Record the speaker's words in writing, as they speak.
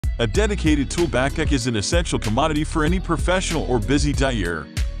A dedicated tool backpack is an essential commodity for any professional or busy dyer.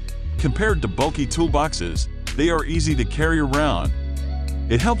 Compared to bulky toolboxes, they are easy to carry around.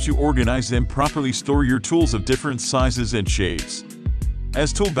 It helps you organize and properly store your tools of different sizes and shapes.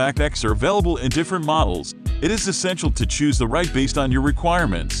 As tool backpacks are available in different models, it is essential to choose the right based on your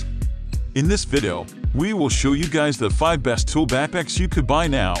requirements. In this video, we will show you guys the 5 best tool backpacks you could buy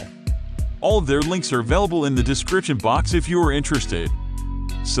now. All of their links are available in the description box if you are interested.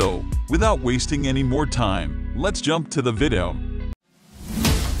 So, without wasting any more time, let's jump to the video.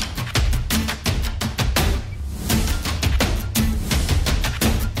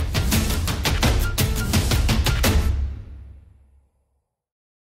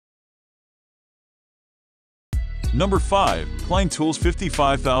 Number 5. Klein Tools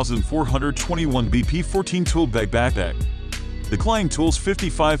 55421 BP 14 Tool Bag Backpack. The Klein Tools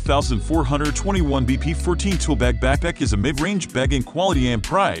 55421 BP 14 Tool Bag Backpack is a mid-range bag in quality and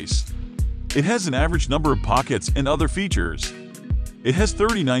price. It has an average number of pockets and other features. It has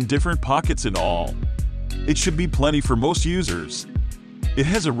 39 different pockets in all. It should be plenty for most users. It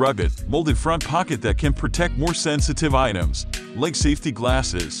has a rugged, molded front pocket that can protect more sensitive items, like safety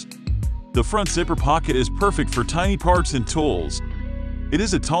glasses. The front zipper pocket is perfect for tiny parts and tools. It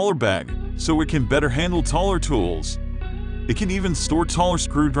is a taller bag, so it can better handle taller tools. It can even store taller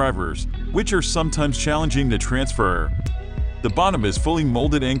screwdrivers, which are sometimes challenging to transfer. The bottom is fully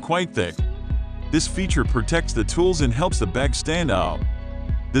molded and quite thick. This feature protects the tools and helps the bag stand out.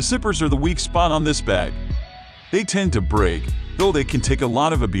 The zippers are the weak spot on this bag. They tend to break, though they can take a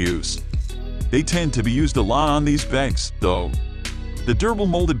lot of abuse. They tend to be used a lot on these bags, though. The durable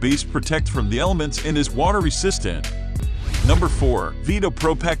molded base protects from the elements and is water resistant. Number 4. Veto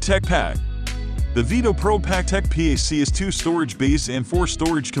Pro Pack Tech Pack. The Veto Pro Pack Tech PAC is 2 storage bays and 4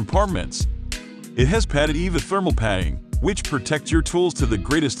 storage compartments. It has padded EVA thermal padding, which protects your tools to the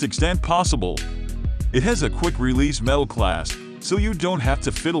greatest extent possible. It has a quick release metal clasp, so you don't have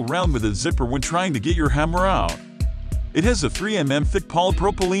to fiddle around with a zipper when trying to get your hammer out. It has a 3 mm thick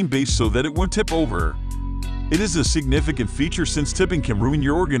polypropylene base so that it won't tip over. It is a significant feature since tipping can ruin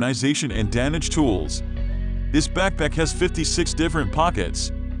your organization and damage tools. This backpack has 56 different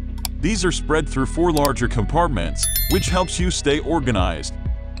pockets. These are spread through 4 larger compartments, which helps you stay organized.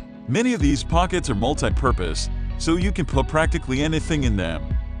 Many of these pockets are multi-purpose, so you can put practically anything in them.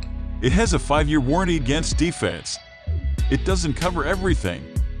 It has a 5-year warranty against defects. It doesn't cover everything,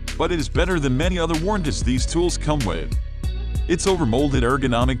 but it is better than many other warranties these tools come with. Its overmolded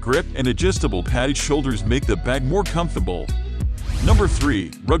ergonomic grip and adjustable padded shoulders make the bag more comfortable. Number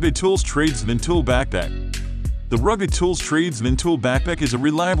 3. Rugged Tools Tradesman Tool Backpack. The Rugged Tools Tradesman Tool Backpack is a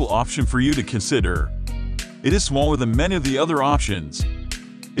reliable option for you to consider. It is smaller than many of the other options.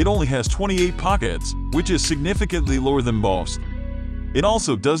 It only has 28 pockets, which is significantly lower than most. It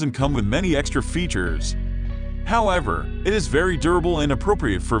also doesn't come with many extra features. However, it is very durable and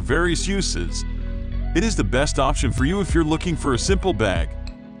appropriate for various uses. It is the best option for you if you're looking for a simple bag.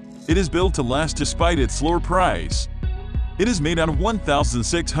 It is built to last despite its lower price. It is made out of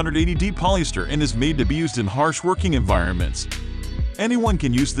 1680D polyester and is made to be used in harsh working environments. Anyone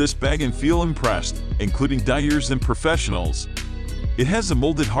can use this bag and feel impressed, including dyers and professionals. It has a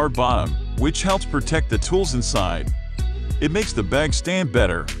molded hard bottom, which helps protect the tools inside. It makes the bag stand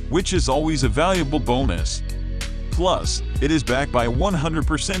better, which is always a valuable bonus. Plus, it is backed by a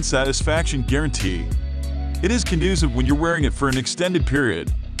 100% satisfaction guarantee. It is conducive when you're wearing it for an extended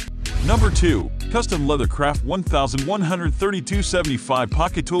period. Number 2. Custom LeatherCraft 113275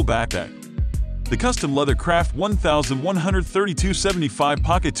 Pocket Tool Backpack. The Custom LeatherCraft 113275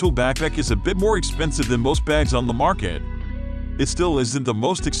 Pocket Tool Backpack is a bit more expensive than most bags on the market. It still isn't the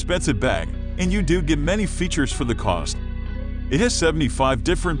most expensive bag, and you do get many features for the cost. It has 75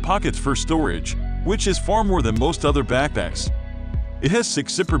 different pockets for storage, which is far more than most other backpacks. It has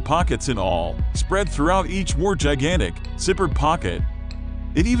 6 zippered pockets in all, spread throughout each more gigantic, zippered pocket.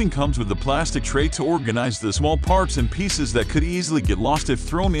 It even comes with a plastic tray to organize the small parts and pieces that could easily get lost if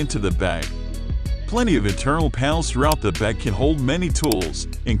thrown into the bag. Plenty of internal panels throughout the bag can hold many tools,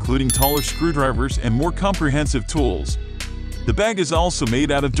 including taller screwdrivers and more comprehensive tools. The bag is also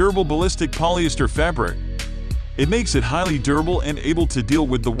made out of durable ballistic polyester fabric. It makes it highly durable and able to deal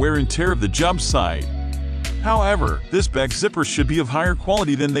with the wear and tear of the job site. However, this bag's zippers should be of higher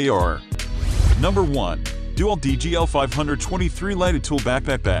quality than they are. Number 1. DEWALT DGL 523 Lighted Tool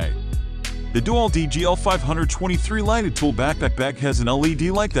Backpack Bag. The DEWALT DGL 523 Lighted Tool Backpack Bag has an LED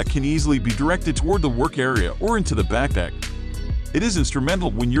light that can easily be directed toward the work area or into the backpack. It is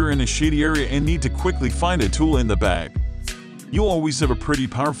instrumental when you're in a shady area and need to quickly find a tool in the bag. You'll always have a pretty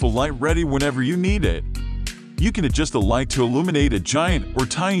powerful light ready whenever you need it. You can adjust the light to illuminate a giant or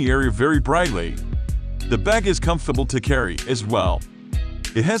tiny area very brightly. The bag is comfortable to carry as well.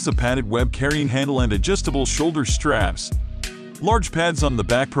 It has a padded web carrying handle and adjustable shoulder straps. Large pads on the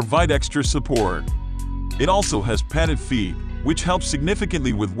back provide extra support. It also has padded feet, which helps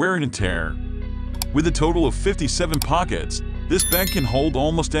significantly with wear and tear. With a total of 57 pockets, this bag can hold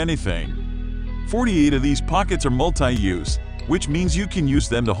almost anything. 48 of these pockets are multi-use, which means you can use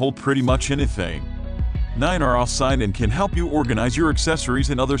them to hold pretty much anything. 9 are off-side and can help you organize your accessories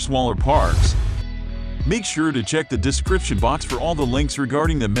and other smaller parts. Make sure to check the description box for all the links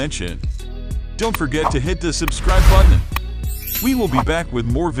regarding the mentioned. Don't forget to hit the subscribe button. We will be back with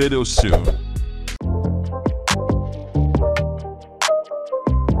more videos soon.